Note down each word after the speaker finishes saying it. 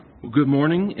Well, good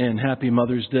morning and happy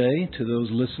Mother's Day to those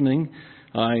listening.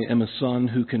 I am a son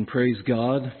who can praise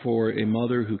God for a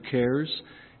mother who cares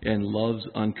and loves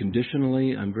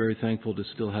unconditionally. I'm very thankful to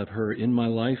still have her in my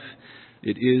life.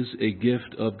 It is a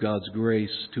gift of God's grace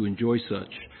to enjoy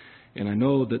such. And I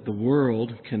know that the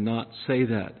world cannot say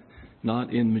that,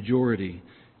 not in majority.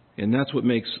 And that's what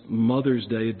makes Mother's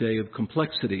Day a day of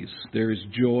complexities. There is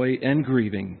joy and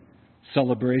grieving,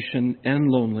 celebration and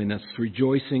loneliness,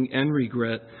 rejoicing and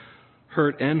regret,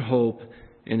 hurt and hope,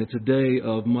 and it's a day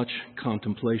of much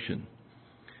contemplation.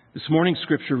 This morning's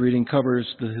scripture reading covers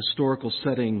the historical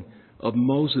setting of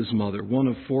Moses' mother, one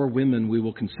of four women we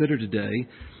will consider today,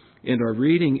 and our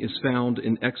reading is found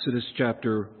in Exodus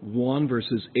chapter 1,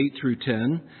 verses 8 through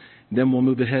 10. Then we'll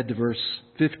move ahead to verse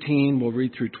 15, we'll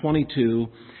read through 22,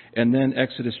 and then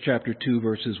Exodus chapter 2,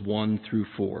 verses 1 through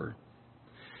 4.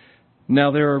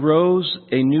 Now there arose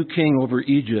a new king over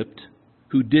Egypt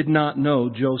who did not know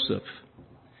Joseph.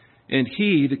 And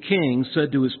he, the king,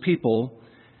 said to his people,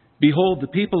 "Behold, the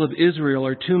people of Israel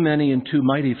are too many and too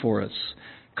mighty for us.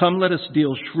 Come, let us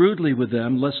deal shrewdly with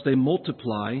them, lest they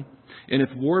multiply. And if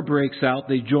war breaks out,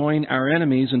 they join our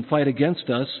enemies and fight against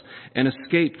us and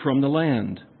escape from the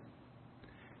land."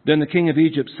 Then the king of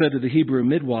Egypt said to the Hebrew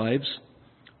midwives,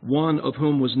 one of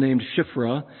whom was named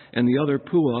Shiphrah and the other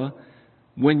Puah,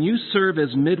 "When you serve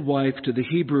as midwife to the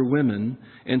Hebrew women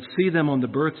and see them on the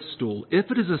birth stool,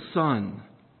 if it is a son,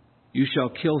 you shall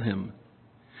kill him.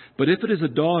 But if it is a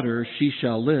daughter, she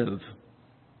shall live."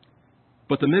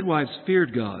 But the midwives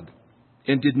feared God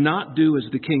and did not do as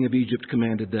the king of Egypt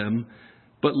commanded them,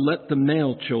 but let the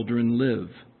male children live.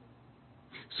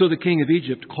 So the king of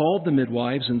Egypt called the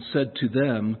midwives and said to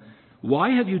them,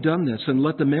 "Why have you done this and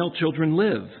let the male children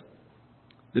live?"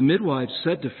 The midwives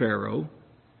said to Pharaoh,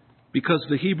 "Because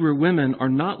the Hebrew women are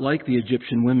not like the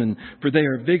Egyptian women, for they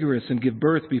are vigorous and give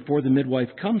birth before the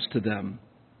midwife comes to them."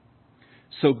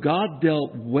 So God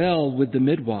dealt well with the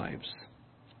midwives,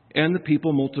 and the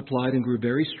people multiplied and grew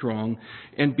very strong.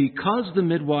 And because the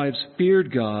midwives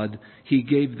feared God, he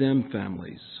gave them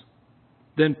families.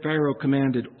 Then Pharaoh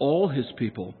commanded all his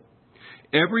people,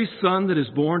 "Every son that is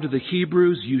born to the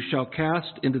Hebrews you shall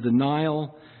cast into the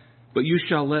Nile, but you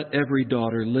shall let every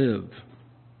daughter live."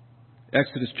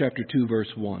 Exodus chapter 2,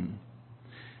 verse 1.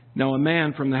 Now a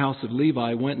man from the house of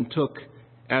Levi went and took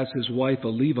as his wife a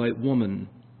Levite woman.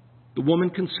 The woman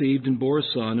conceived and bore a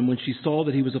son, and when she saw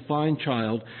that he was a fine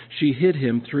child, she hid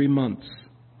him 3 months.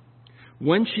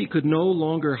 When she could no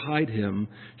longer hide him,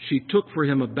 she took for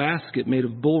him a basket made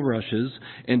of bulrushes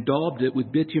and daubed it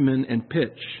with bitumen and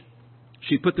pitch.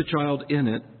 She put the child in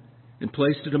it and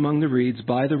placed it among the reeds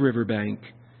by the river bank,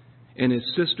 and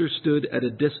his sister stood at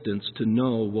a distance to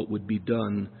know what would be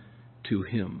done to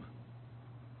him.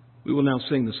 We will now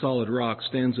sing the Solid Rock.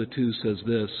 Stanza 2 says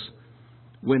this,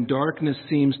 "When darkness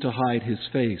seems to hide his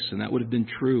face," and that would have been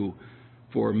true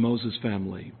for Moses'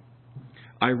 family,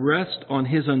 "I rest on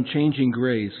his unchanging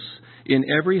grace. In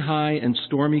every high and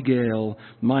stormy gale,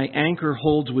 my anchor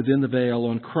holds within the veil.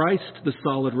 On Christ the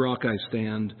solid rock I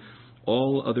stand.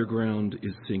 All other ground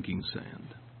is sinking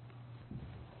sand."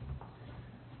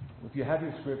 If you have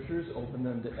your scriptures, open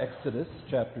them to Exodus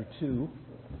chapter 2.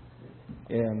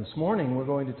 And this morning we're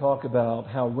going to talk about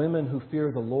how women who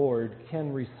fear the Lord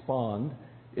can respond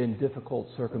in difficult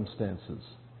circumstances.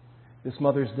 This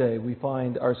Mother's Day, we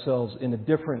find ourselves in a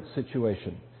different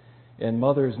situation. And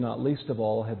mothers, not least of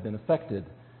all, have been affected.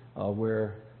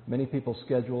 Where many people's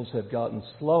schedules have gotten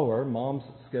slower, moms'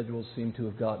 schedules seem to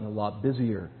have gotten a lot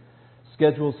busier.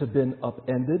 Schedules have been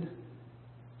upended.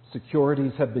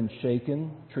 Securities have been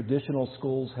shaken. Traditional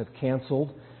schools have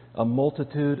canceled. A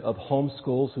multitude of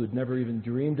homeschools who had never even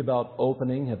dreamed about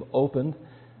opening have opened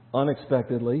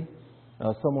unexpectedly.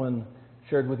 Someone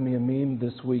shared with me a meme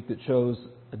this week that shows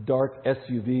a dark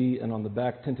SUV, and on the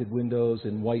back tinted windows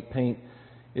in white paint,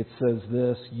 it says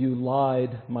this, "You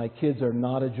lied, my kids are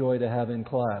not a joy to have in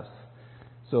class."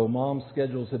 So moms'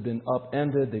 schedules have been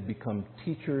upended. They've become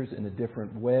teachers in a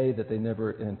different way that they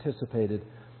never anticipated,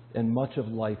 and much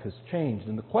of life has changed.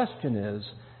 And the question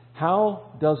is, how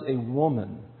does a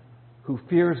woman who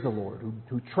fears the Lord,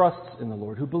 who trusts in the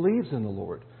Lord, who believes in the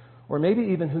Lord, or maybe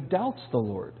even who doubts the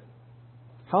Lord,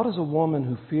 how does a woman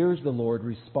who fears the Lord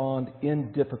respond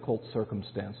in difficult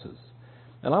circumstances?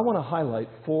 And I want to highlight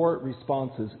 4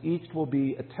 responses. Each will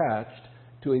be attached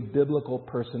to a biblical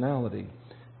personality.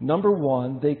 Number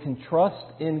 1, they can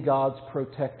trust in God's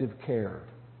protective care.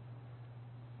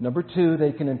 Number 2,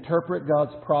 they can interpret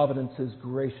God's providences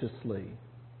graciously.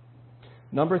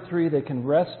 Number 3, they can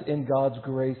rest in God's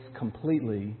grace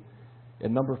completely.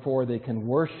 And number 4, they can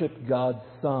worship God's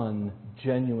Son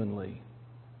genuinely.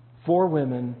 4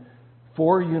 women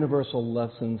 4 universal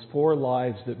lessons, 4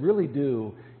 lives that really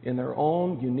do, in their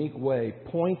own unique way,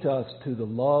 point us to the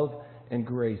love and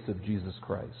grace of Jesus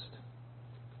Christ.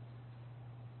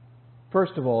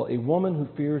 First of all, a woman who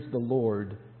fears the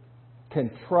Lord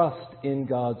can trust in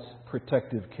God's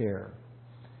protective care.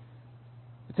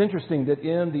 It's interesting that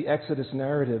in the Exodus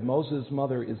narrative, Moses'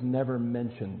 mother is never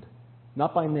mentioned,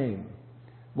 not by name.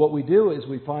 What we do is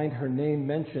we find her name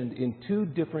mentioned in 2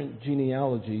 different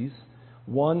genealogies,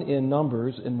 one in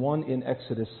Numbers and one in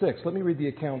Exodus 6. Let me read the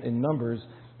account in Numbers,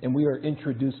 and we are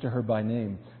introduced to her by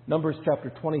name. Numbers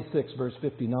chapter 26, verse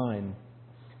 59.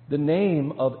 The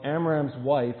name of Amram's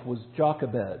wife was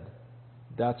Jochebed.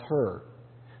 That's her.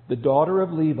 The daughter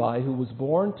of Levi, who was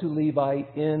born to Levi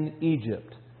in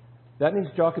Egypt. That means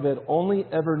Jochebed only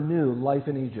ever knew life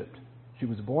in Egypt. She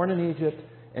was born in Egypt,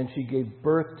 and she gave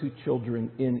birth to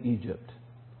children in Egypt.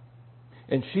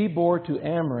 And she bore to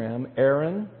Amram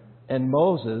Aaron and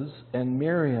Moses and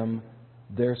Miriam,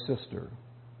 their sister.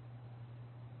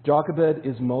 Jochebed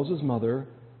is Moses' mother,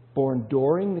 born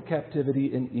during the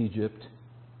captivity in Egypt,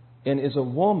 and is a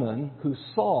woman who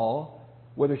saw,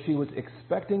 whether she was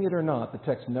expecting it or not, the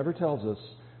text never tells us,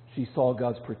 she saw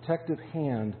God's protective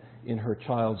hand in her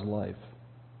child's life.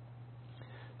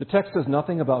 The text says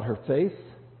nothing about her faith.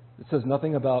 It says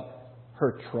nothing about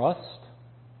her trust.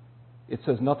 It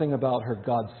says nothing about her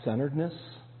God-centeredness.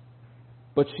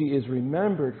 But she is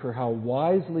remembered for how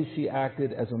wisely she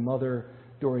acted as a mother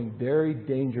during very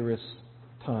dangerous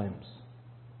times.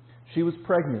 She was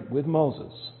pregnant with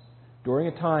Moses during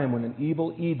a time when an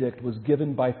evil edict was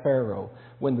given by Pharaoh,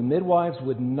 when the midwives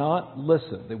would not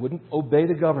listen. They wouldn't obey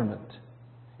the government.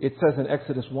 It says in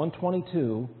Exodus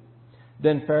 1:22,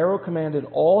 then Pharaoh commanded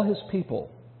all his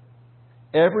people,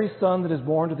 every son that is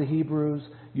born to the Hebrews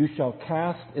you shall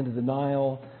cast into the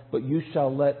Nile, but you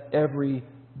shall let every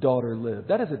daughter live.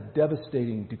 That is a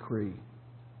devastating decree.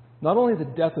 Not only the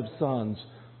death of sons,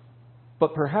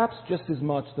 but perhaps just as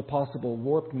much the possible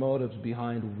warped motives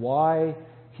behind why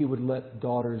he would let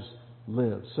daughters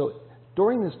live. So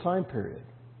during this time period,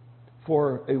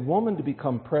 for a woman to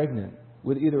become pregnant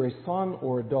with either a son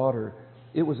or a daughter,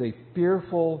 it was a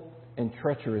fearful and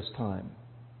treacherous time.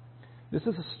 This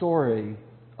is a story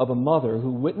of a mother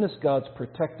who witnessed God's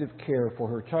protective care for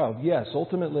her child. Yes,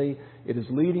 ultimately, it is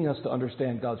leading us to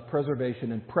understand God's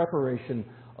preservation and preparation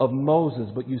of Moses.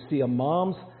 But you see a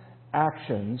mom's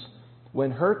actions when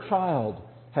her child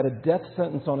had a death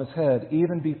sentence on his head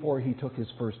even before he took his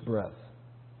first breath.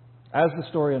 As the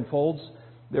story unfolds,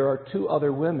 there are 2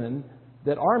 other women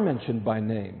that are mentioned by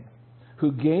name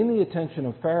who gain the attention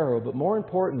of Pharaoh, but more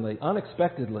importantly,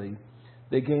 unexpectedly,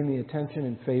 they gain the attention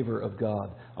and favor of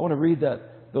God. I want to read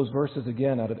those verses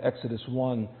again out of Exodus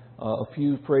 1, a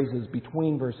few phrases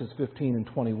between verses 15 and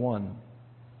 21.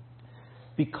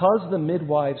 Because the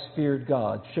midwives feared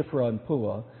God, Shiphrah and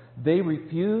Puah, they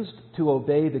refused to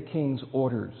obey the king's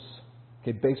orders,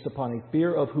 based upon a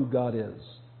fear of who God is.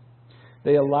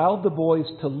 They allowed the boys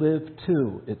to live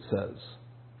too, it says.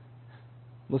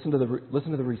 Listen to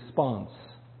the response.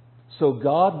 So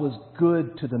God was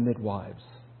good to the midwives.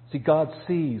 See, God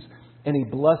sees and He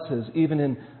blesses even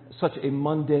in such a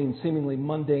mundane, seemingly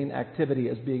mundane activity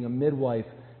as being a midwife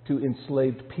to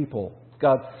enslaved people.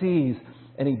 God sees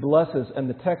and He blesses, and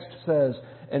the text says,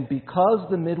 and because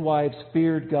the midwives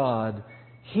feared God,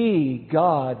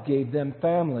 God, gave them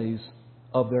families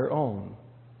of their own.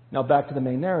 Now back to the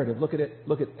main narrative. Look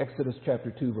at Exodus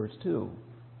chapter 2, verse 2.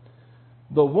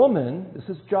 The woman, this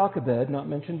is Jochebed, not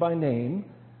mentioned by name,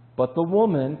 but the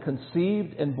woman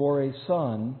conceived and bore a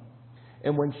son,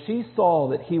 and when she saw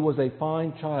that he was a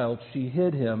fine child, she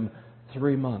hid him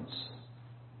 3 months.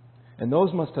 And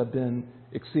those must have been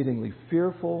exceedingly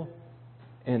fearful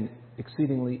and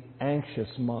exceedingly anxious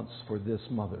months for this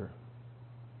mother.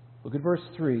 Look at verse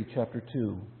 3, chapter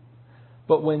 2.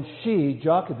 But when she,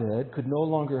 Jochebed, could no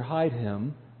longer hide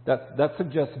him, that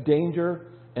suggests danger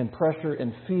and pressure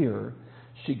and fear,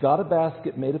 she got a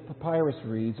basket made of papyrus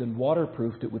reeds and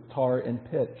waterproofed it with tar and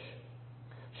pitch.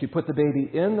 She put the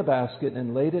baby in the basket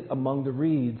and laid it among the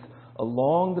reeds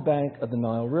along the bank of the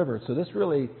Nile River. So this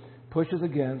really pushes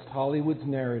against Hollywood's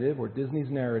narrative or Disney's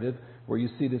narrative where you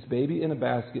see this baby in a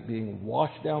basket being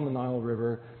washed down the Nile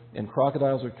River and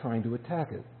crocodiles are trying to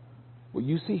attack it. What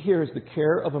you see here is the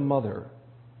care of a mother,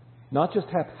 not just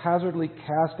haphazardly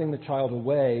casting the child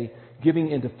away, giving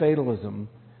into fatalism,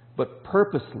 but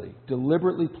purposely,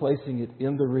 deliberately placing it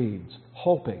in the reeds,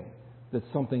 hoping that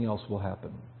something else will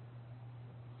happen.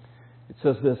 It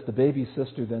says this, the baby's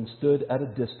sister then stood at a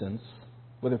distance,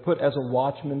 whether put as a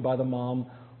watchman by the mom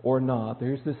or not,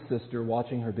 there's this sister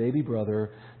watching her baby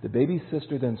brother. The baby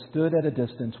sister then stood at a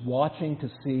distance watching to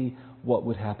see what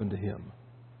would happen to him.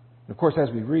 And of course,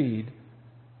 as we read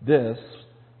this,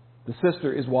 the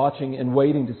sister is watching and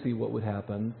waiting to see what would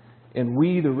happen. And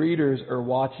we, the readers, are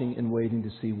watching and waiting to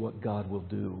see what God will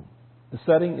do. The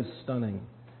setting is stunning.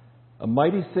 A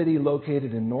mighty city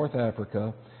located in North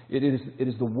Africa. It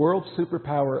is the world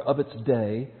superpower of its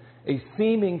day, a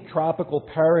seeming tropical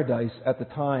paradise at the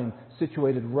time,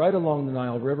 situated right along the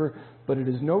Nile River, but it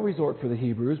is no resort for the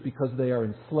Hebrews because they are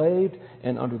enslaved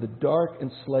and under the dark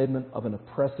enslavement of an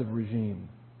oppressive regime.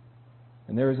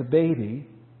 And there is a baby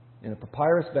in a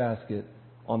papyrus basket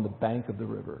on the bank of the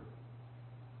river.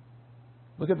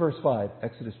 Look at verse 5,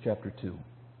 Exodus chapter 2.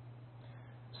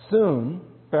 Soon,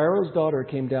 Pharaoh's daughter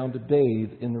came down to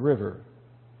bathe in the river,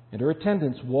 and her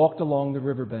attendants walked along the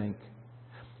riverbank.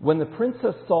 When the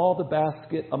princess saw the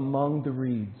basket among the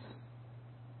reeds,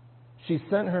 she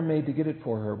sent her maid to get it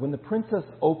for her. When the princess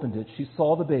opened it, she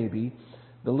saw the baby.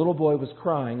 The little boy was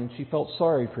crying, and she felt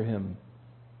sorry for him.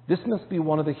 "This must be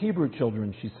one of the Hebrew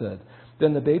children," she said.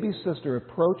 Then the baby's sister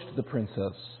approached the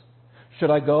princess. "Should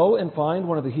I go and find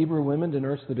one of the Hebrew women to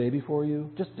nurse the baby for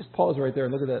you?" Just pause right there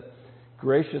and look at that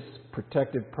gracious,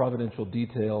 protective, providential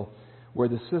detail where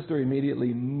the sister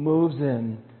immediately moves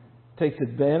in, takes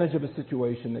advantage of a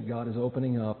situation that God is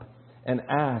opening up, and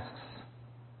asks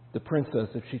the princess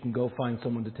if she can go find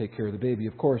someone to take care of the baby.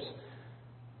 Of course,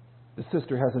 the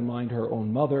sister has in mind her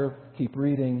own mother. Keep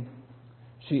reading.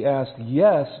 She asked,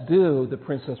 "Yes, do," the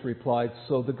princess replied.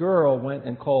 So the girl went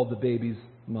and called the baby's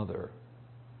mother.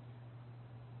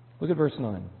 Look at verse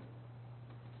 9.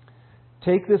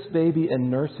 "Take this baby and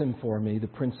nurse him for me," the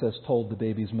princess told the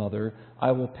baby's mother.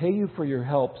 "I will pay you for your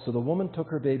help." So the woman took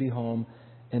her baby home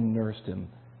and nursed him.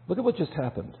 Look at what just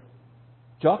happened.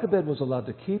 Jochebed was allowed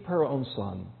to keep her own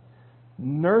son,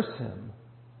 nurse him.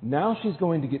 Now she's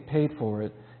going to get paid for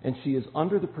it, and she is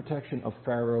under the protection of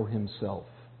Pharaoh himself.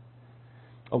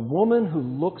 A woman who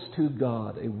looks to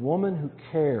God, a woman who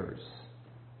cares,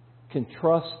 can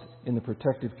trust in the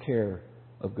protective care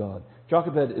of God.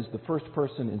 Jochebed is the first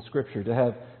person in Scripture to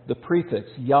have the prefix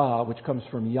Yah, which comes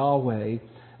from Yahweh,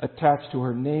 attached to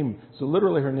her name. So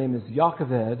literally her name is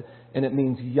Jochebed, and it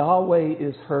means Yahweh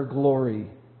is her glory.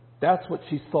 That's what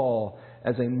she saw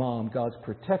as a mom, God's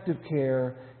protective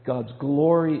care, God's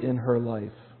glory in her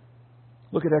life.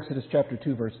 Look at Exodus chapter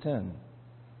 2, verse 10.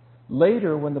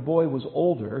 Later, when the boy was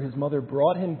older, his mother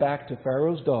brought him back to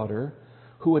Pharaoh's daughter,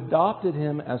 who adopted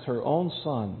him as her own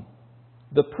son.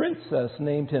 The princess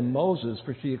named him Moses,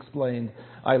 for she explained,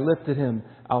 "I lifted him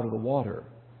out of the water."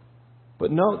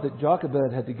 But note that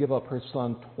Jochebed had to give up her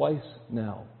son twice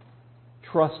now,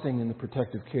 trusting in the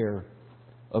protective care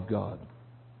of God.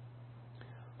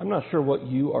 I'm not sure what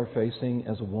you are facing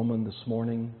as a woman this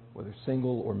morning, whether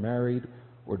single or married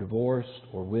or divorced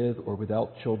or with or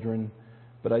without children,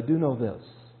 but I do know this,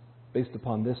 based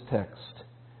upon this text,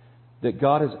 that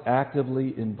God is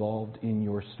actively involved in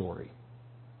your story.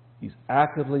 He's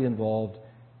actively involved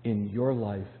in your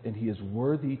life, and He is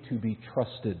worthy to be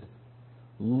trusted.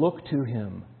 Look to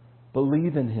Him.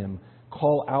 Believe in Him.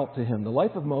 Call out to Him. The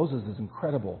life of Moses is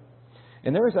incredible.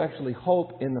 And there is actually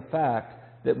hope in the fact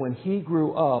that when he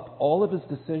grew up, all of his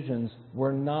decisions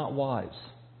were not wise.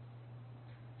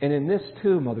 And in this,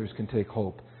 too, mothers can take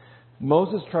hope.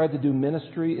 Moses tried to do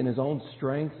ministry in his own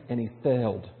strength, and he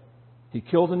failed. He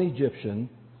killed an Egyptian.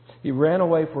 He ran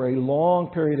away for a long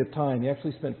period of time. He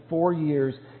actually spent 4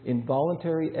 years in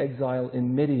voluntary exile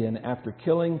in Midian after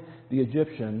killing the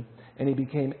Egyptian, and he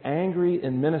became angry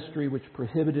in ministry, which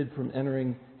prohibited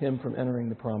him from entering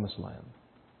the Promised Land.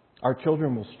 Our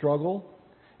children will struggle,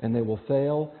 and they will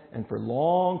fail, and for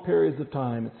long periods of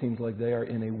time it seems like they are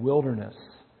in a wilderness,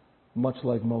 much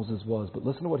like Moses was. But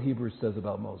listen to what Hebrews says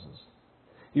about Moses.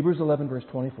 Hebrews 11, verse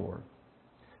 24.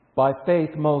 By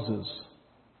faith, Moses,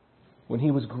 when he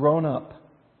was grown up,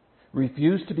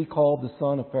 refused to be called the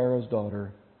son of Pharaoh's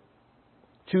daughter,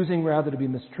 choosing rather to be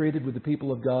mistreated with the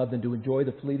people of God than to enjoy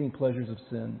the fleeting pleasures of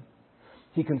sin.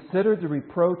 He considered the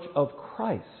reproach of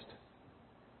Christ.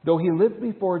 Though he lived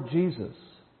before Jesus,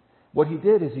 what he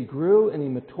did is he grew and he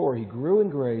matured. He grew in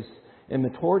grace and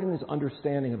matured in his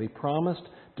understanding of a promised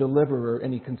deliverer,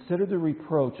 and he considered the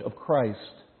reproach of Christ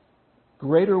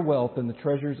greater wealth than the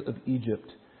treasures of Egypt,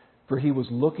 for he was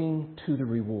looking to the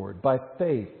reward. By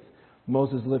faith,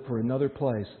 Moses lived for another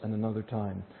place and another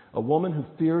time. A woman who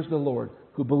fears the Lord,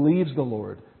 who believes the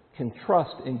Lord, can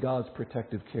trust in God's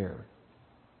protective care.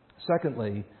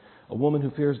 Secondly, a woman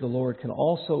who fears the Lord can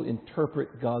also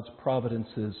interpret God's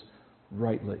providences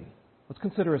rightly. Let's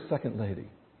consider a second lady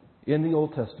in the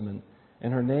Old Testament,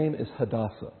 and her name is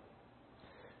Hadassah.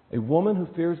 A woman who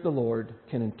fears the Lord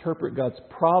can interpret God's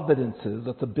providences,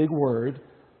 that's a big word,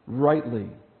 rightly.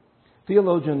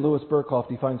 Theologian Louis Berkhoff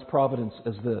defines providence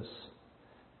as this: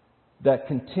 that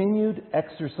continued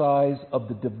exercise of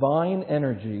the divine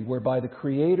energy whereby the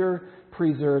Creator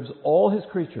preserves all His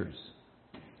creatures.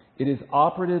 It is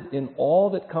operative in all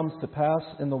that comes to pass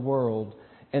in the world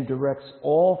and directs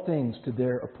all things to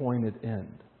their appointed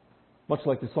end. Much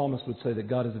like the psalmist would say that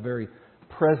God is a very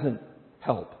present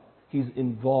help. He's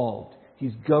involved.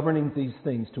 He's governing these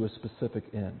things to a specific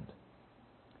end.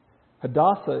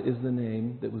 Hadassah is the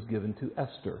name that was given to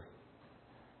Esther.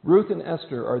 Ruth and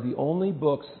Esther are the only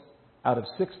books out of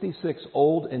 66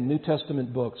 Old and New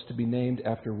Testament books to be named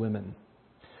after women.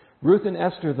 Ruth and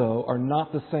Esther, though, are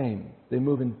not the same. They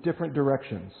move in different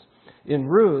directions. In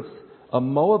Ruth, a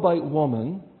Moabite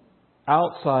woman,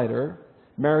 outsider,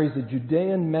 marries a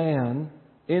Judean man,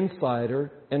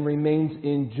 insider, and remains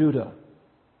in Judah,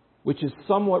 which is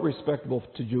somewhat respectable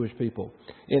to Jewish people.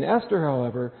 In Esther,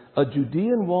 however, a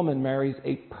Judean woman marries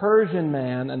a Persian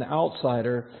man, an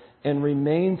outsider, and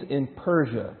remains in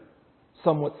Persia,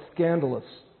 somewhat scandalous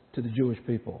to the Jewish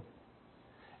people.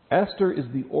 Esther is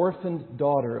the orphaned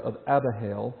daughter of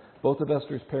Abihail. Both of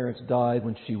Esther's parents died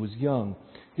when she was young.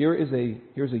 Here's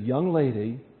a young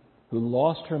lady who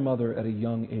lost her mother at a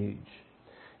young age.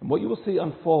 And what you will see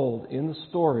unfold in the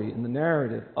story, in the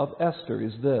narrative of Esther,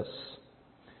 is this: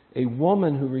 a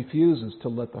woman who refuses to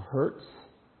let the hurts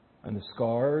and the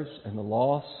scars and the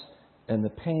loss and the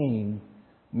pain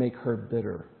make her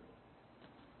bitter.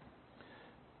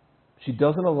 She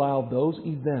doesn't allow those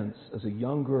events as a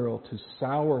young girl to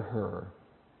sour her,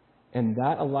 and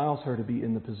that allows her to be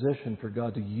in the position for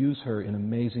God to use her in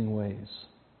amazing ways.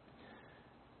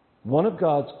 One of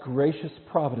God's gracious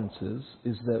providences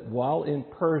is that while in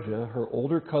Persia, her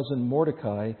older cousin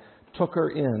Mordecai took her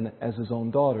in as his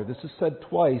own daughter. This is said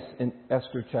twice in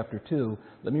Esther chapter 2.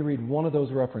 Let me read one of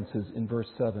those references in verse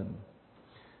 7.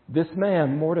 This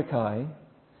man, Mordecai,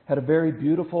 had a very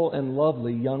beautiful and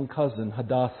lovely young cousin,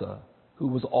 Hadassah, who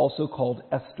was also called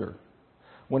Esther.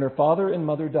 When her father and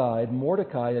mother died,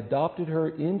 Mordecai adopted her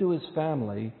into his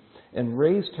family and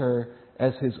raised her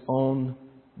as his own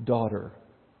daughter.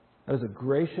 That is a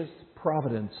gracious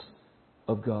providence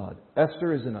of God.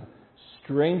 Esther is in a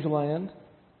strange land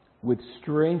with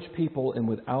strange people and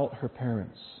without her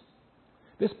parents.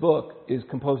 This book is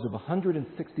composed of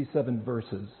 167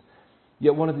 verses,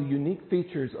 yet one of the unique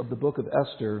features of the book of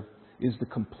Esther is the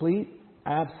complete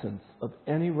absence of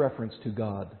any reference to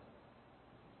God.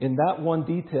 In that one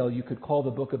detail, you could call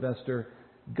the book of Esther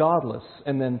godless,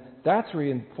 and then that's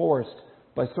reinforced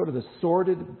by sort of the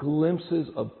sordid glimpses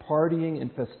of partying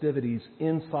and festivities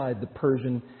inside the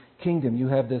Persian kingdom. You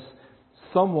have this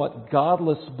somewhat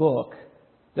godless book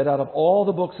that out of all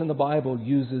the books in the Bible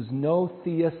uses no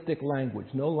theistic language,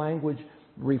 no language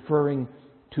referring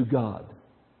to God.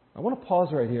 I want to pause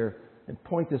right here and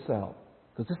point this out,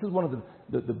 because this is one of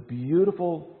the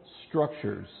beautiful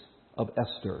structures of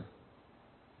Esther.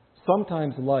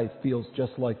 Sometimes life feels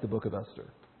just like the book of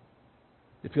Esther.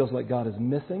 It feels like God is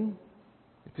missing.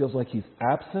 It feels like He's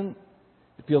absent.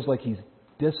 It feels like He's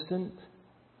distant.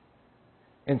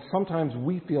 And sometimes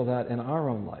we feel that in our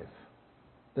own life,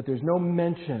 that there's no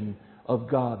mention of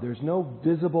God. There's no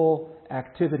visible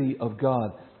activity of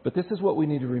God. But this is what we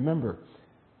need to remember.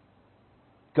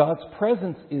 God's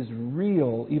presence is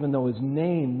real, even though His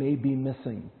name may be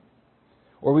missing.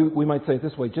 Or we might say it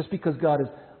this way: just because God is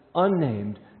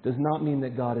unnamed does not mean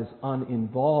that God is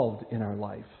uninvolved in our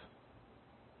life.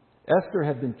 Esther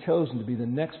had been chosen to be the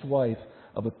next wife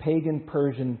of a pagan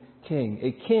Persian king,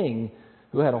 a king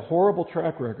who had a horrible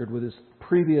track record with his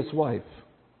previous wife.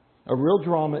 A real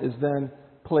drama is then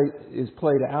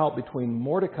played out between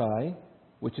Mordecai,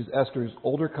 which is Esther's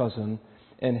older cousin,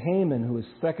 and Haman, who is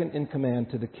second in command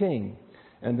to the king.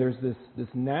 And there's this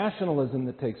nationalism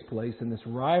that takes place, and this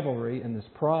rivalry and this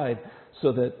pride,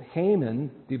 so that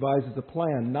Haman devises a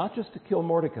plan not just to kill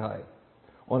Mordecai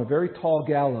on a very tall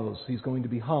gallows, he's going to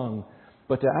be hung,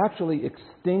 but to actually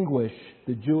extinguish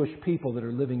the Jewish people that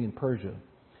are living in Persia.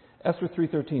 Esther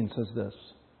 3:13 says this: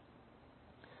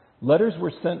 letters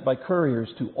were sent by couriers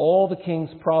to all the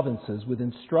king's provinces with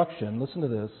instruction, listen to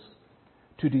this,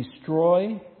 to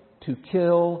destroy, to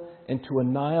kill, and to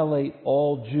annihilate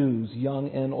all Jews, young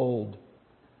and old,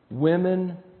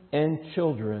 women and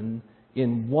children,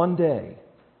 in one day,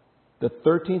 the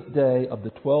 13th day of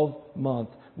the 12th month,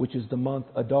 which is the month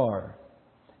Adar,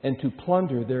 and to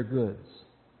plunder their goods.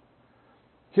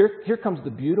 Here comes the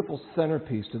beautiful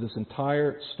centerpiece to this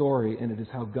entire story, and it is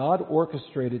how God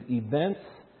orchestrated events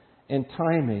and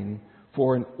timing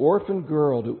for an orphan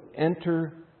girl to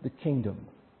enter the kingdom.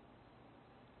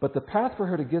 But the path for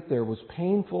her to get there was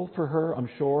painful for her, I'm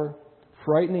sure,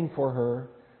 frightening for her.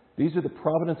 These are the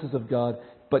providences of God,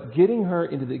 but getting her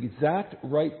into the exact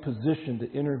right position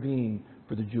to intervene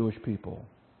for the Jewish people.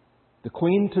 The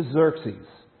queen to Xerxes,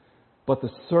 but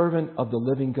the servant of the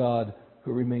living God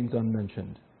who remains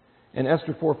unmentioned. And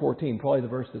Esther 4:14, probably the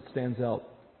verse that stands out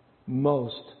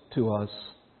most to us,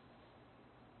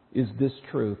 is this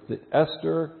truth, that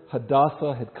Esther,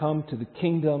 Hadassah, had come to the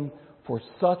kingdom for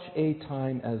such a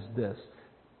time as this.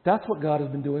 That's what God has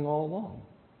been doing all along.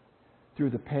 Through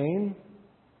the pain,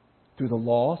 through the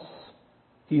loss,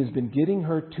 He has been getting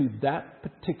her to that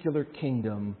particular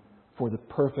kingdom for the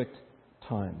perfect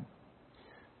time.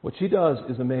 What she does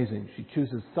is amazing. She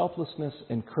chooses selflessness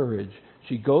and courage.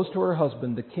 She goes to her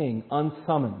husband, the king,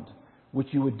 unsummoned, which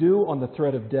you would do on the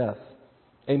threat of death.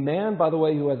 A man, by the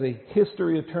way, who has a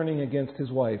history of turning against his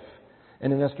wife.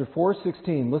 And in Esther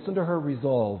 4:16, listen to her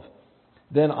resolve.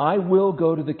 Then I will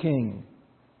go to the king,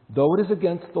 though it is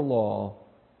against the law,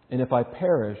 and if I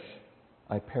perish,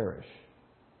 I perish.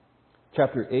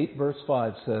 Chapter 8, verse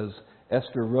 5 says,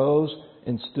 Esther rose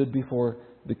and stood before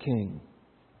the king.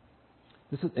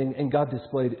 And God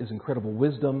displayed His incredible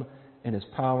wisdom and His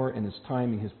power and His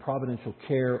timing, His providential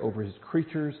care over His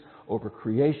creatures, over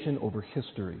creation, over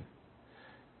history.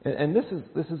 And this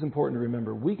is important to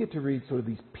remember. We get to read sort of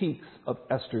these peaks of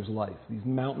Esther's life, these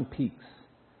mountain peaks.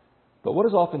 But what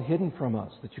is often hidden from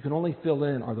us, that you can only fill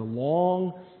in, are the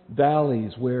long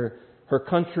valleys where her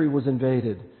country was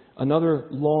invaded, another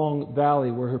long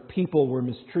valley where her people were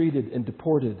mistreated and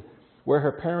deported, where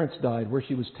her parents died, where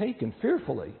she was taken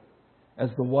fearfully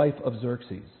as the wife of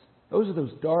Xerxes. Those are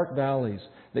those dark valleys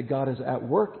that God is at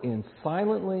work in,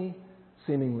 silently,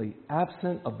 seemingly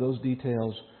absent of those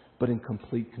details, but in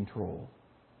complete control.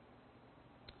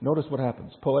 Notice what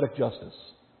happens. Poetic justice.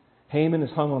 Haman is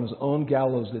hung on his own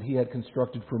gallows that he had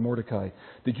constructed for Mordecai.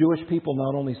 The Jewish people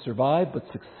not only survive, but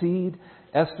succeed.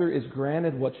 Esther is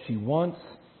granted what she wants.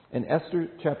 And Esther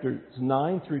chapters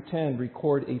 9 through 10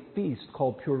 record a feast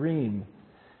called Purim.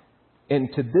 And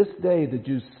to this day, the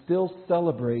Jews still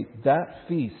celebrate that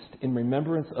feast in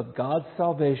remembrance of God's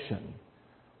salvation,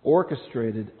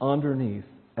 orchestrated underneath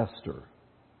Esther.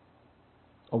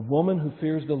 A woman who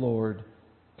fears the Lord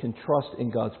can trust in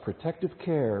God's protective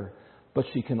care, but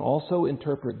she can also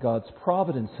interpret God's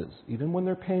providences, even when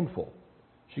they're painful.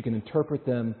 She can interpret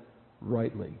them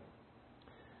rightly.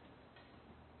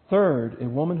 Third, a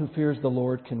woman who fears the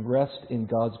Lord can rest in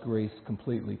God's grace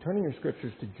completely. Turning your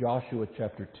scriptures to Joshua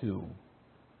chapter 2.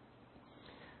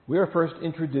 We are first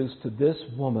introduced to this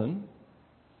woman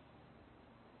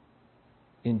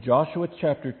in Joshua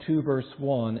chapter 2, verse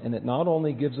 1, and it not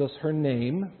only gives us her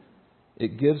name,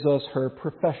 it gives us her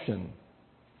profession.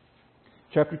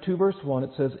 Chapter 2, verse 1, it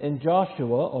says, And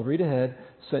Joshua, I'll read ahead,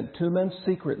 sent 2 men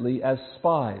secretly as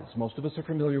spies. Most of us are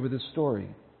familiar with this story.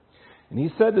 And he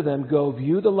said to them, Go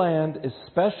view the land,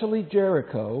 especially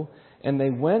Jericho. And they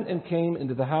went and came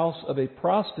into the house of a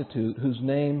prostitute whose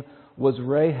name was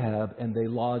Rahab, and they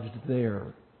lodged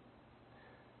there.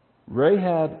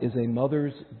 Rahab is a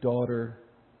mother's daughter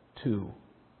too.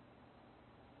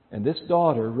 And this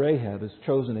daughter, Rahab, has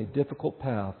chosen a difficult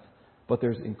path, but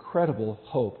there's incredible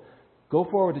hope. Go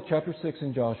forward to chapter 6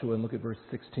 in Joshua and look at verse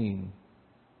 16.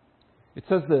 It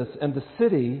says this, And the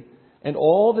city and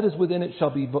all that is within it shall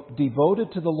be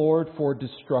devoted to the Lord for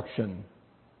destruction.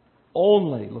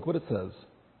 Only, look what it says,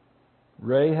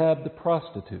 Rahab the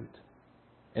prostitute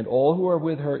and all who are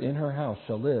with her in her house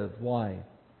shall live. Why?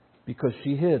 Because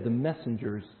she hid the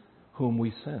messengers whom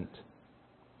we sent.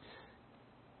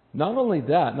 Not only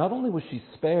that, not only was she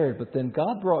spared, but then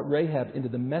God brought Rahab into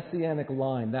the messianic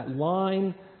line,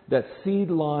 that seed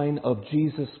line of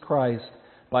Jesus Christ,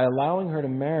 by allowing her to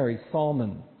marry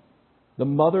Salmon, the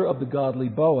mother of the godly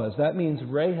Boaz. That means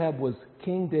Rahab was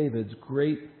King David's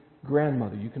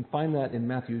great-grandmother. You can find that in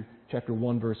Matthew chapter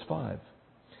 1, verse 5.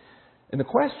 And the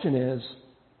question is,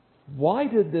 why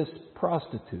did this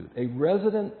prostitute, a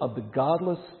resident of the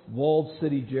godless walled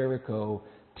city Jericho,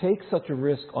 take such a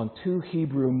risk on 2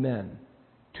 Hebrew men,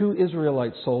 2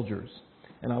 Israelite soldiers?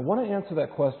 And I want to answer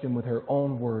that question with her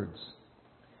own words.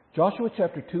 Joshua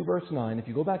chapter 2, verse 9, if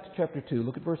you go back to chapter 2,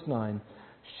 look at verse 9.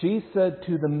 She said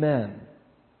to the men,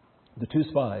 the 2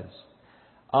 spies,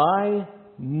 I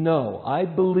know, I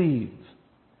believe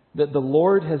that the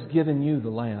Lord has given you the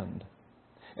land,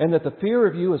 and that the fear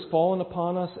of you has fallen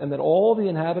upon us, and that all the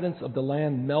inhabitants of the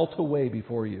land melt away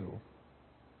before you.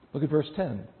 Look at verse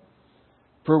 10.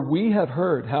 For we have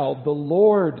heard how the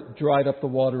Lord dried up the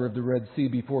water of the Red Sea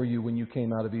before you when you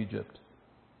came out of Egypt.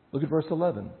 Look at verse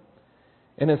 11.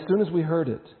 And as soon as we heard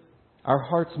it, Our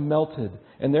hearts melted,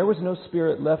 and there was no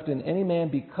spirit left in any man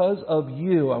because of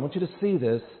you. I want you to see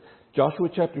this. Joshua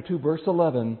chapter 2, verse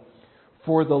 11.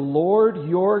 For the Lord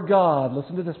your God,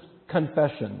 listen to this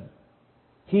confession.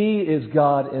 He is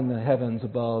God in the heavens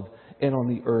above and on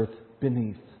the earth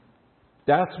beneath.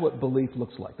 That's what belief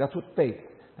looks like. That's what faith,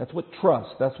 that's what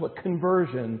trust, that's what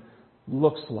conversion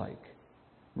looks like.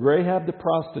 Rahab the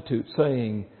prostitute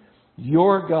saying,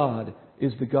 your God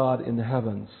is the God in the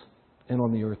heavens and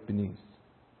on the earth beneath.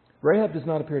 Rahab does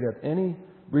not appear to have any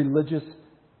religious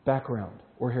background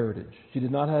or heritage. She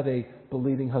did not have a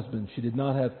believing husband. She did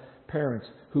not have parents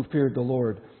who feared the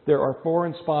Lord. There are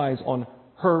foreign spies on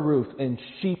her roof, and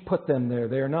she put them there.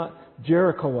 They are not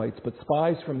Jerichoites, but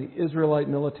spies from the Israelite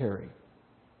military.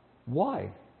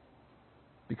 Why?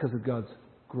 Because of God's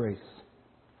grace.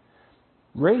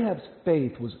 Rahab's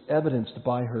faith was evidenced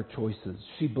by her choices.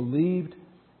 She believed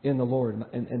in the Lord.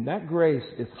 And that grace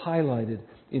is highlighted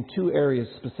in two areas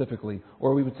specifically.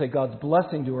 Or we would say God's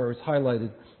blessing to her is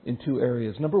highlighted in two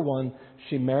areas. Number one,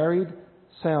 she married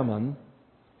Salmon.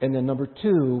 And then number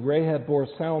two, Rahab bore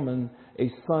Salmon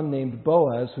a son named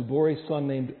Boaz, who bore a son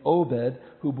named Obed,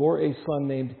 who bore a son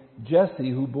named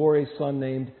Jesse, who bore a son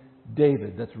named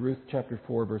David. That's Ruth chapter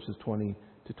 4, verses 20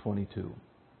 to 22.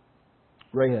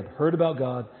 Rahab heard about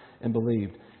God and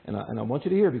believed. And I want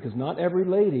you to hear, because not every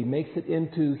lady makes it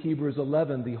into Hebrews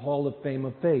 11, the hall of fame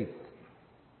of faith.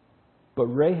 But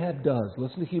Rahab does.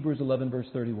 Listen to Hebrews 11, verse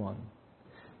 31.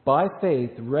 By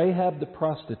faith, Rahab the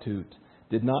prostitute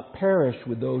did not perish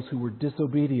with those who were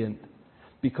disobedient,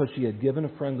 because she had given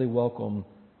a friendly welcome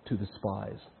to the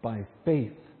spies. By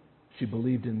faith, she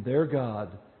believed in their God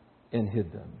and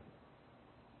hid them.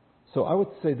 So I would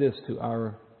say this to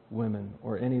our women,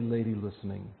 or any lady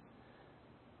listening.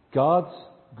 God's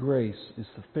grace is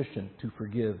sufficient to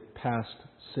forgive past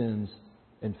sins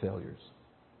and failures,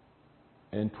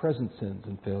 and present sins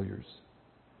and failures,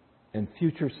 and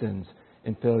future sins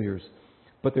and failures.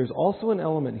 But there's also an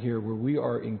element here where we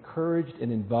are encouraged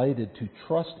and invited to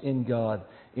trust in God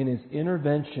in His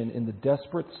intervention in the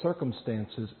desperate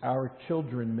circumstances our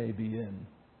children may be in.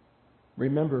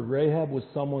 Remember, Rahab was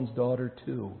someone's daughter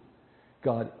too.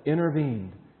 God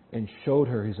intervened and showed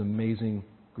her His amazing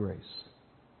grace.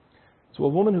 So a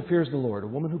woman who fears the Lord, a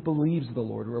woman who believes the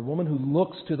Lord, or a woman who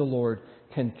looks to the Lord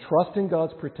can trust in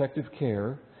God's protective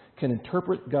care, can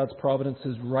interpret God's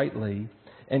providences rightly,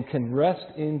 and can rest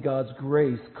in God's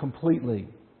grace completely.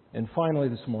 And finally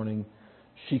this morning,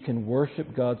 she can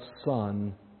worship God's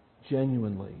Son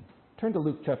genuinely. Turn to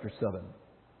Luke chapter 7.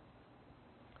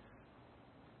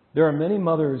 There are many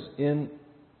mothers in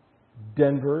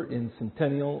Denver, in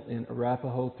Centennial, in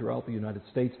Arapahoe, throughout the United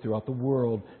States, throughout the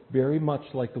world, very much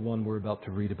like the one we're about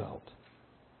to read about.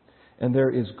 And there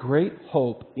is great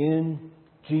hope in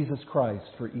Jesus Christ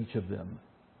for each of them.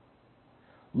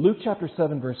 Luke chapter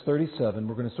 7, verse 37,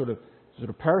 we're going to sort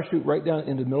of parachute right down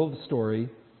into the middle of the story,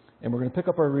 and we're going to pick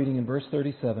up our reading in verse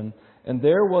 37. And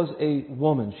there was a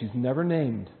woman, she's never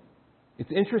named.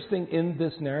 It's interesting in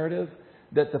this narrative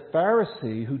that the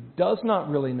Pharisee, who does not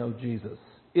really know Jesus,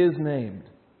 is named.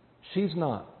 She's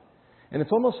not. And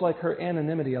it's almost like her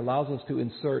anonymity allows us to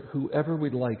insert whoever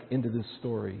we'd like into this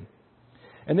story.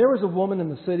 And there was a woman in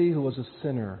the city who was a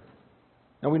sinner.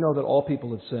 Now we know that all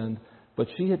people have sinned, but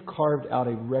she had carved out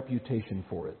a reputation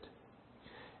for it.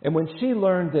 And when she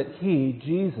learned that he,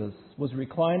 Jesus, was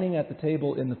reclining at the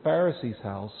table in the Pharisee's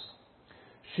house,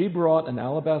 she brought an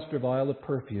alabaster vial of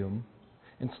perfume,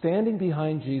 and standing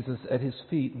behind Jesus at his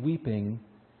feet, weeping,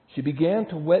 she began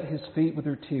to wet his feet with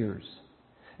her tears,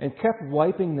 and kept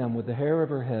wiping them with the hair of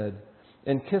her head,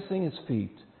 and kissing his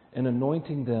feet, and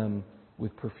anointing them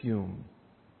with perfume.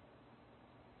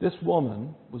 This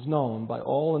woman was known by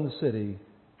all in the city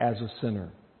as a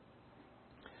sinner.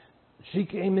 She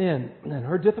came in, and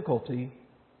her difficulty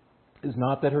is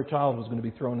not that her child was going to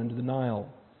be thrown into the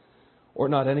Nile, or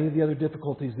not any of the other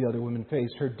difficulties the other women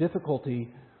faced. Her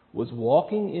difficulty was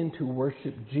walking in to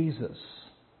worship Jesus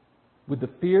with the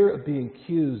fear of being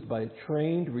accused by a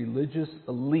trained religious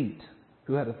elite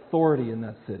who had authority in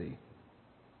that city.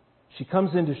 She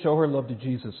comes in to show her love to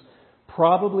Jesus,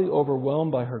 probably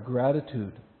overwhelmed by her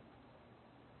gratitude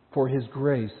for His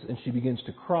grace, and she begins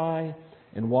to cry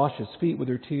and wash His feet with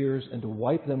her tears and to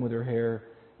wipe them with her hair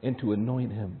and to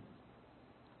anoint Him.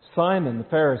 Simon, the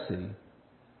Pharisee,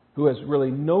 who has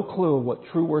really no clue of what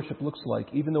true worship looks like,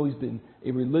 even though he's been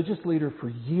a religious leader for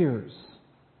years,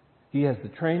 he has the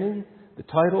training, the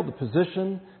title, the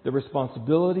position, the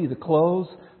responsibility, the clothes,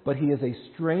 but he is a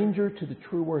stranger to the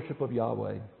true worship of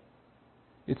Yahweh.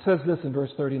 It says this in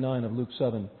verse 39 of Luke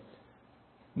 7.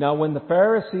 Now when the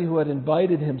Pharisee who had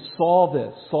invited him saw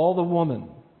this, saw the woman,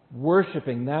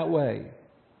 worshiping that way,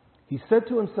 he said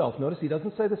to himself, notice he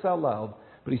doesn't say this out loud,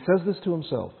 but he says this to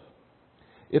himself,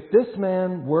 if this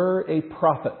man were a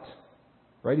prophet,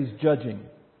 right, he's judging,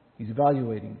 he's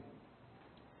evaluating,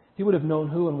 he would have known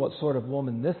who and what sort of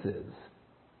woman this is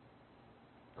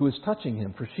who is touching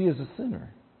him, for she is a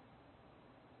sinner.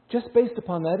 Just based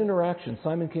upon that interaction,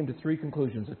 Simon came to three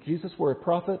conclusions. If Jesus were a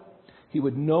prophet, he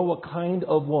would know what kind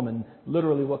of woman,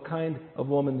 literally what kind of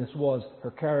woman this was,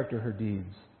 her character, her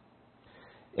deeds.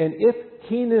 And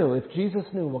if Jesus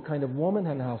knew what kind of woman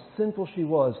and how sinful she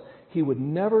was, he would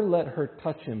never let her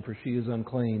touch him, for she is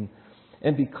unclean.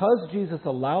 And because Jesus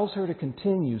allows her to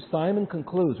continue, Simon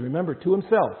concludes, remember, to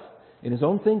himself, in his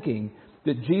own thinking,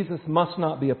 that Jesus must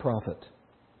not be a prophet.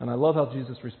 And I love how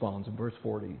Jesus responds in verse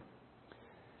 40.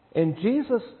 And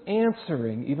Jesus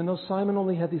answering, even though Simon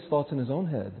only had these thoughts in his own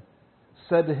head,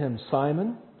 said to him,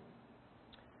 Simon,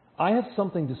 I have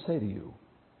something to say to you.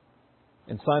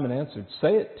 And Simon answered,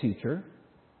 say it, teacher.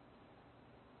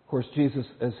 Of course, Jesus,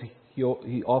 as he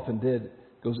often did,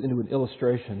 goes into an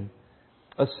illustration.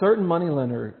 A certain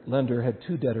moneylender had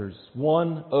two debtors.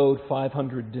 One owed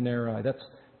 500 denarii. That's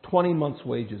 20 months'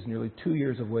 wages, nearly 2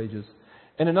 years of wages.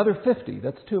 And another 50.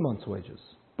 That's 2 months' wages.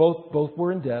 Both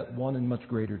were in debt, one in much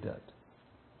greater debt.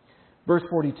 Verse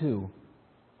 42.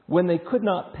 When they could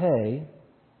not pay,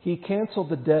 he canceled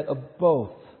the debt of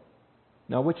both.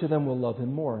 Now, which of them will love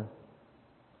him more?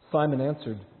 Simon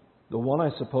answered, the one, I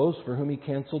suppose, for whom he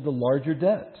canceled the larger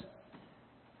debt.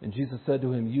 And Jesus said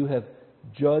to him, you have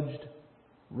judged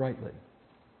rightly.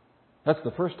 That's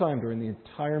the first time during the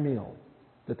entire meal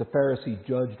that the Pharisee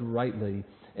judged rightly.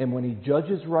 And when he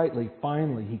judges rightly,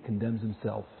 finally he condemns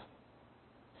himself.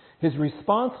 His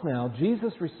response now,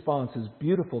 Jesus' response, is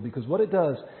beautiful because what it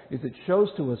does is it shows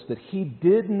to us that he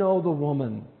did know the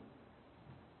woman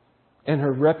and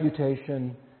her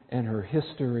reputation and her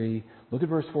history. Look at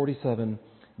verse 47.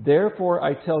 Therefore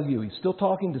I tell you, he's still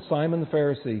talking to Simon the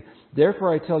Pharisee,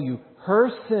 therefore I tell you,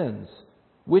 her sins,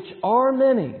 which are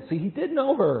many, see, he did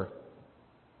know her,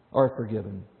 are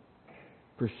forgiven.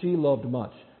 For she loved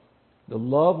much. The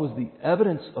love was the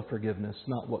evidence of forgiveness,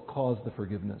 not what caused the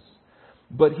forgiveness.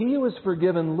 But he who is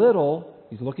forgiven little,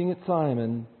 he's looking at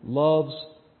Simon, loves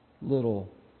little.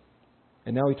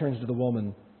 And now he turns to the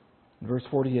woman. In verse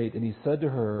 48, and he said to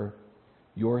her,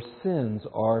 your sins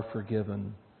are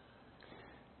forgiven.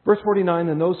 Verse 49,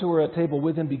 and those who were at table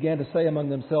with him began to say among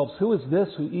themselves, who is this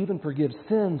who even forgives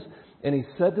sins? And he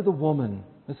said to the woman,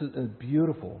 this is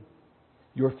beautiful,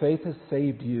 your faith has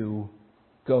saved you,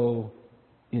 go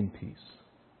in peace.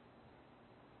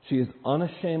 She is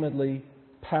unashamedly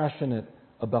passionate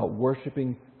about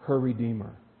worshiping her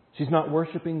Redeemer. She's not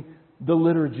worshiping the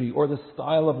liturgy or the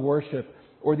style of worship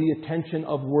or the attention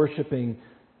of worshiping.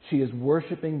 She is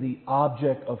worshiping the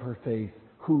object of her faith,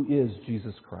 who is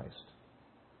Jesus Christ.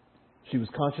 She was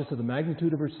conscious of the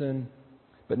magnitude of her sin,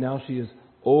 but now she is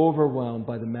overwhelmed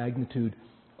by the magnitude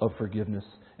of forgiveness.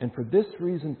 And for this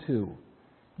reason, too,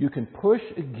 you can push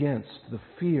against the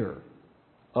fear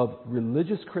of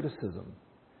religious criticism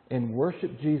and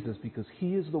worship Jesus because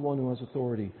he is the one who has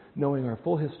authority, knowing our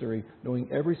full history, knowing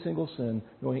every single sin,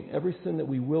 knowing every sin that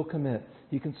we will commit.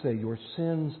 He can say, your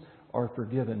sins are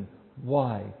forgiven.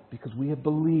 Why? Because we have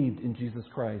believed in Jesus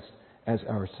Christ as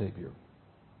our Savior.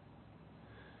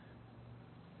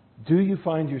 Do you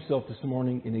find yourself this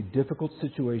morning in a difficult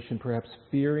situation, perhaps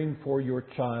fearing for your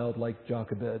child like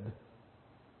Jochebed?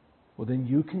 Well, then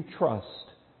you can trust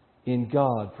in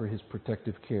God for his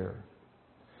protective care.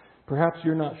 Perhaps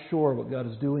you're not sure what God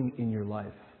is doing in your life,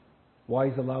 why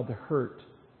he's allowed the hurt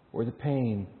or the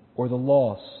pain or the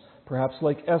loss. Perhaps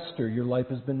like Esther, your life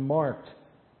has been marked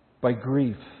by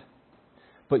grief.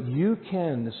 But you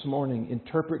can this morning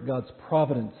interpret God's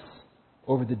providence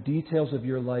over the details of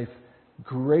your life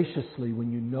graciously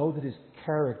when you know that his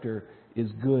character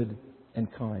is good and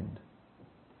kind.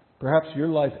 Perhaps your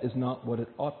life is not what it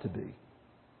ought to be.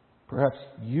 Perhaps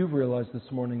you've realized this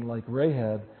morning, like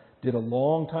Rahab did a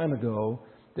long time ago,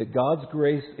 that God's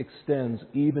grace extends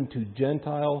even to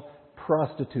Gentile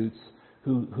prostitutes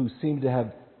who seem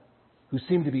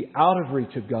to be out of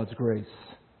reach of God's grace,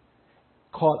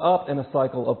 caught up in a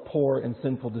cycle of poor and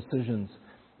sinful decisions.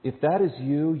 If that is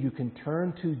you, you can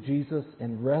turn to Jesus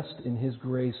and rest in his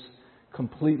grace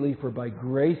completely. For by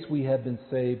grace we have been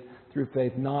saved through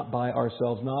faith, not by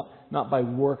ourselves, not by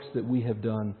works that we have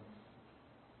done.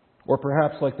 Or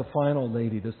perhaps like the final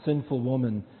lady, the sinful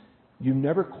woman, you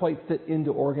never quite fit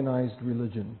into organized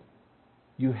religion.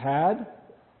 You had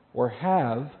or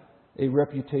have a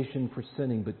reputation for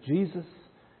sinning, but Jesus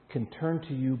can turn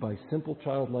to you by simple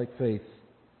childlike faith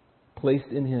placed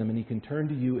in him, and he can turn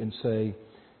to you and say,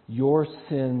 your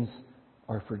sins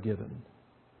are forgiven.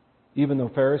 Even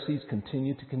though Pharisees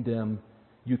continue to condemn,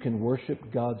 you can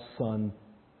worship God's Son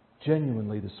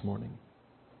genuinely this morning.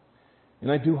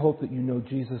 And I do hope that you know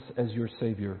Jesus as your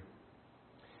Savior.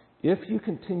 If you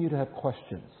continue to have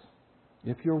questions,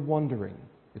 if you're wondering,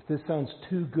 if this sounds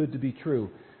too good to be true,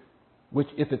 which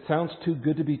if it sounds too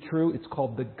good to be true, it's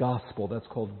called the gospel. That's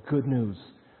called good news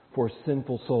for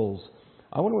sinful souls.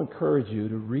 I want to encourage you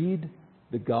to read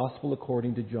the gospel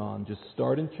according to John. Just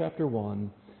start in chapter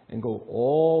 1 and go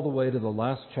all the way to the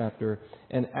last chapter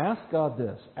and ask God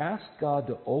this. Ask God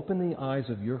to open the eyes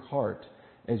of your heart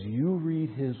as you read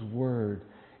His Word,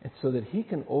 and so that He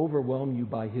can overwhelm you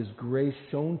by His grace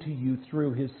shown to you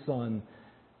through His Son,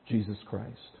 Jesus Christ.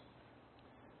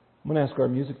 I'm going to ask our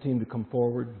music team to come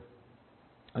forward.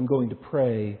 I'm going to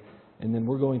pray, and then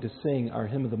we're going to sing our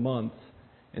hymn of the month,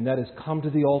 and that is Come to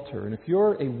the Altar. And if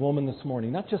you're a woman this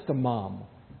morning, not just a mom,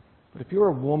 but if you're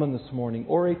a woman this morning,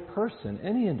 or a person,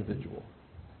 any individual,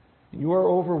 and you are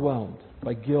overwhelmed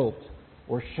by guilt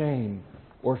or shame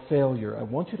or failure, I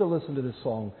want you to listen to this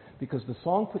song, because the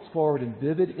song puts forward in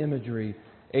vivid imagery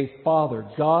a Father,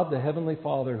 God the Heavenly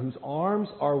Father, whose arms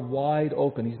are wide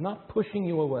open. He's not pushing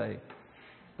you away,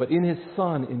 but in His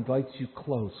Son invites you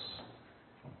close.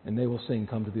 And they will sing,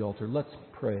 Come to the Altar. Let's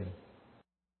pray.